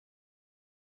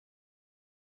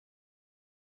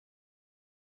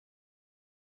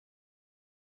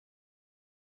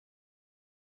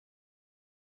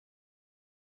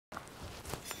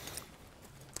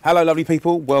Hello lovely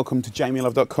people, welcome to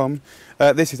jamielove.com.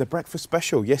 This is a breakfast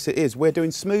special, yes it is. We're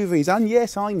doing smoothies, and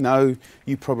yes I know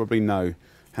you probably know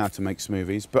how to make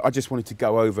smoothies, but I just wanted to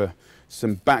go over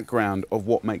some background of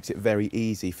what makes it very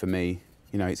easy for me.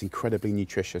 You know, it's incredibly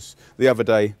nutritious. The other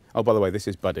day, oh by the way, this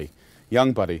is Buddy,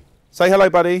 young Buddy. Say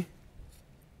hello Buddy.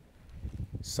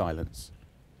 Silence.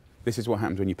 This is what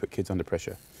happens when you put kids under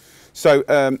pressure. So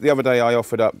the other day I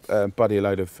offered up Buddy a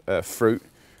load of fruit,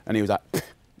 and he was like,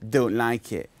 don't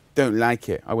like it, don't like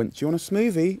it. I went, do you want a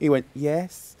smoothie? He went,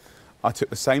 yes. I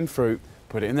took the same fruit,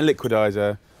 put it in the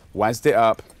liquidizer, wazzed it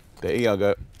up, bit of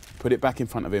yogurt, put it back in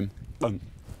front of him, boom,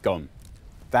 gone.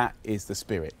 That is the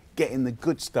spirit. Getting the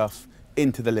good stuff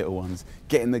into the little ones,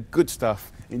 getting the good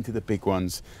stuff into the big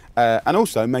ones, and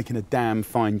also making a damn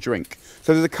fine drink.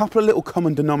 So there's a couple of little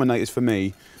common denominators for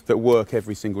me that work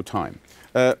every single time.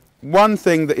 One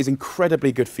thing that is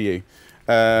incredibly good for you,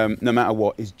 no matter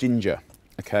what, is ginger.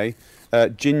 Okay,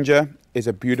 ginger is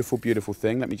a beautiful, beautiful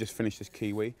thing. Let me just finish this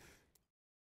kiwi.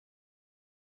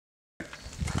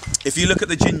 If you look at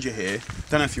the ginger here,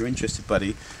 don't know if you're interested,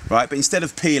 Buddy, right? But instead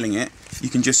of peeling it, you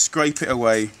can just scrape it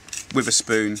away with a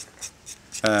spoon,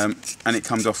 and it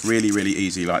comes off really, really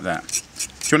easy like that.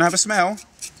 Do you want to have a smell?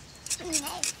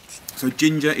 No. So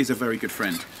ginger is a very good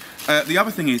friend. The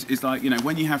other thing is like, you know,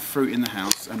 when you have fruit in the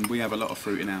house, and we have a lot of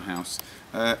fruit in our house,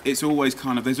 it's always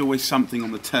kind of, there's always something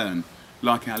on the turn.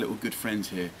 Like our little good friends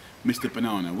here, Mr.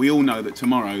 Banana. We all know that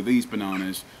tomorrow these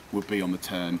bananas will be on the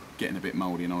turn, getting a bit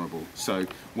mouldy and horrible. So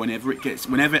whenever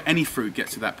any fruit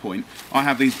gets to that point, I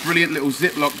have these brilliant little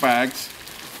Ziploc bags,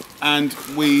 and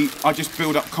I just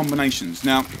build up combinations.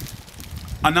 Now,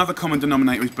 another common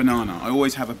denominator is banana. I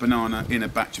always have a banana in a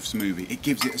batch of smoothie. It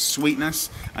gives it a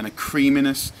sweetness and a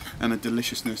creaminess and a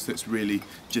deliciousness that's really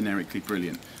generically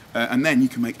brilliant. And then you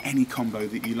can make any combo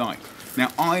that you like.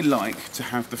 Now, I like to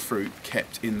have the fruit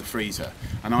kept in the freezer,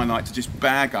 and I like to just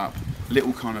bag up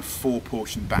little kind of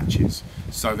 4-portion batches,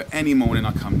 so that any morning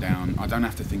I come down, I don't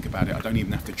have to think about it, I don't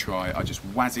even have to try, I just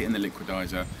wazz it in the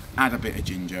liquidizer, add a bit of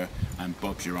ginger, and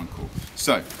Bob's your uncle.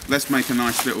 So, let's make a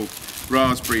nice little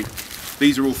raspberry.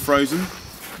 These are all frozen.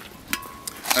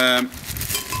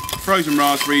 Frozen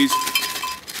raspberries,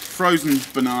 frozen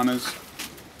bananas.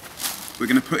 We're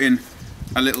going to put in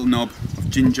a little knob of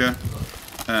ginger,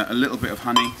 a little bit of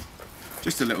honey,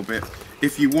 just a little bit.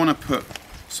 If you want to put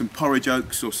some porridge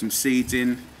oats or some seeds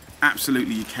in,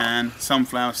 absolutely you can.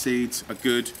 Sunflower seeds are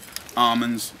good,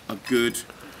 almonds are good,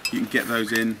 you can get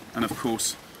those in, and of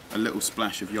course a little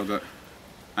splash of yogurt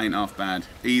ain't half bad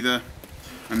either.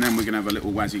 And then we're going to have a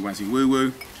little wazzy woo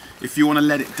woo. If you want to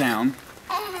let it down,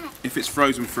 if it's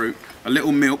frozen fruit, a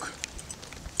little milk.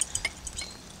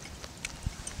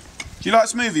 Do you like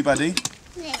smoothie, Buddy?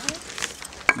 No.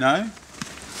 No?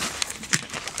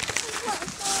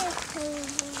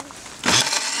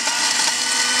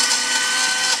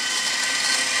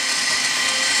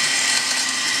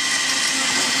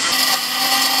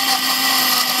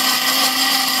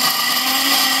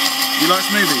 You like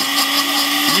smoothie?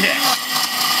 Yeah.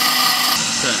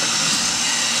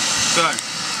 So,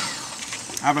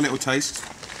 have a little taste.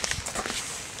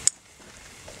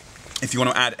 If you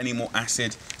want to add any more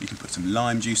acid, you can put some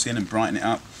lime juice in and brighten it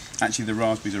up. Actually, the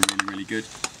raspberries are really, really good.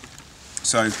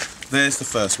 So, there's the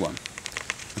first one.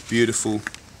 A beautiful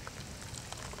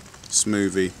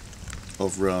smoothie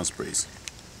of raspberries.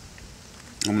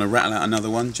 I'm going to rattle out another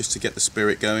one just to get the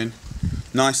spirit going.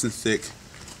 Nice and thick,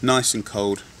 nice and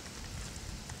cold.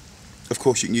 Of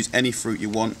course, you can use any fruit you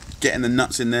want. Getting the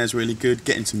nuts in there is really good.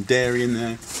 Getting some dairy in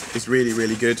there is really,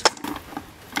 really good.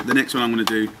 The next one I'm going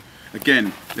to do,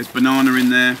 again, there's banana in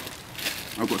there.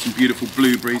 I've got some beautiful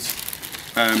blueberries.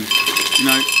 You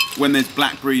know, when there's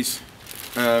blackberries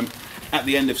at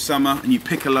the end of summer and you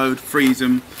pick a load, freeze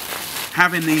them,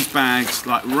 having these bags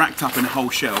like racked up in a whole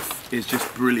shelf is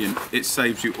just brilliant. It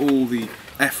saves you all the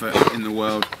effort in the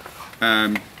world,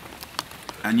 and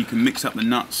you can mix up the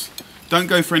nuts. Don't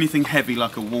go for anything heavy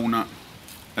like a walnut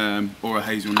or a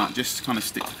hazelnut. Just kind of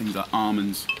stick to things like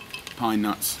almonds, pine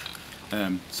nuts,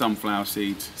 sunflower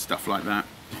seeds, stuff like that.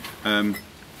 A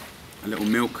little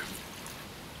milk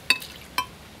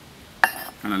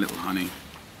and a little honey.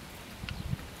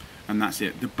 And that's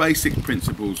it. The basic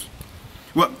principles.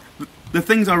 Well, the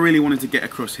things I really wanted to get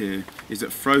across here is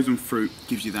that frozen fruit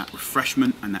gives you that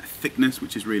refreshment and that thickness,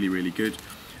 which is really, really good.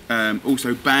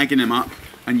 Also, bagging them up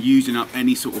and using up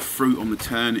any sort of fruit on the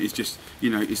turn is just, you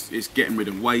know, it's getting rid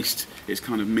of waste. It's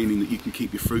kind of meaning that you can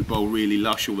keep your fruit bowl really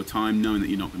lush all the time, knowing that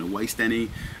you're not going to waste any.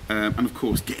 And of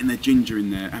course, getting the ginger in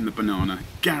there and the banana,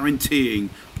 guaranteeing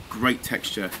great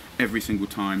texture every single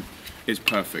time is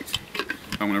perfect.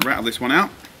 I'm going to rattle this one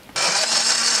out.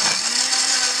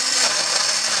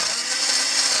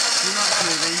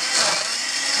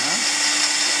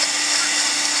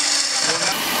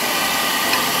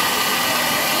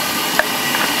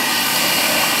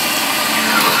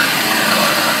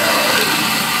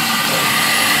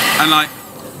 And like,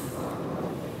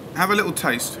 have a little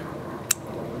taste.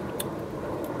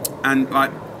 And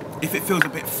like, if it feels a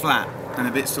bit flat and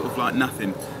a bit sort of like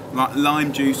nothing, like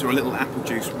lime juice or a little apple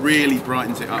juice really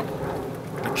brightens it up.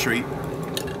 A treat.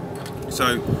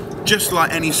 So just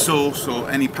like any sauce or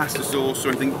any pasta sauce or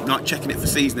anything, like checking it for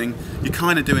seasoning, you're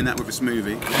kind of doing that with a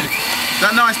smoothie. Is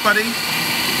that nice, buddy?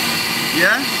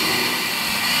 Yeah?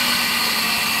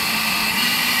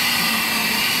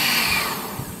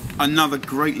 Another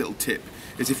great little tip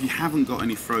is if you haven't got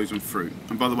any frozen fruit,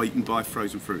 and by the way, you can buy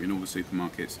frozen fruit in all the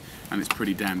supermarkets and it's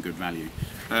pretty damn good value.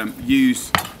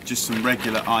 Use just some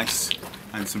regular ice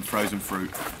and some frozen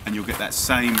fruit and you'll get that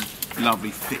same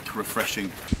lovely, thick,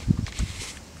 refreshing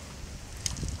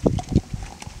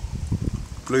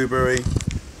blueberry.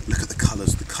 Look at the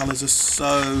colours. The colours are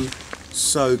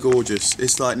so gorgeous.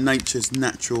 It's like nature's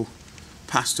natural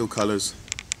pastel colours.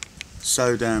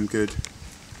 So damn good.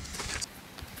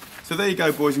 So there you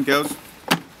go, boys and girls.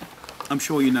 I'm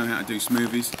sure you know how to do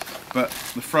smoothies, but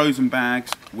the frozen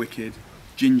bags, wicked.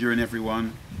 Ginger in every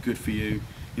one, good for you.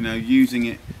 You know, using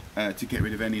it to get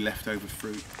rid of any leftover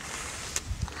fruit.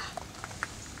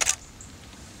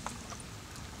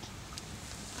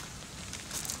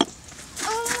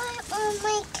 On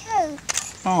my coat.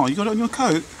 Oh, you got it on your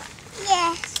coat?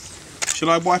 Yes. Shall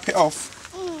I wipe it off?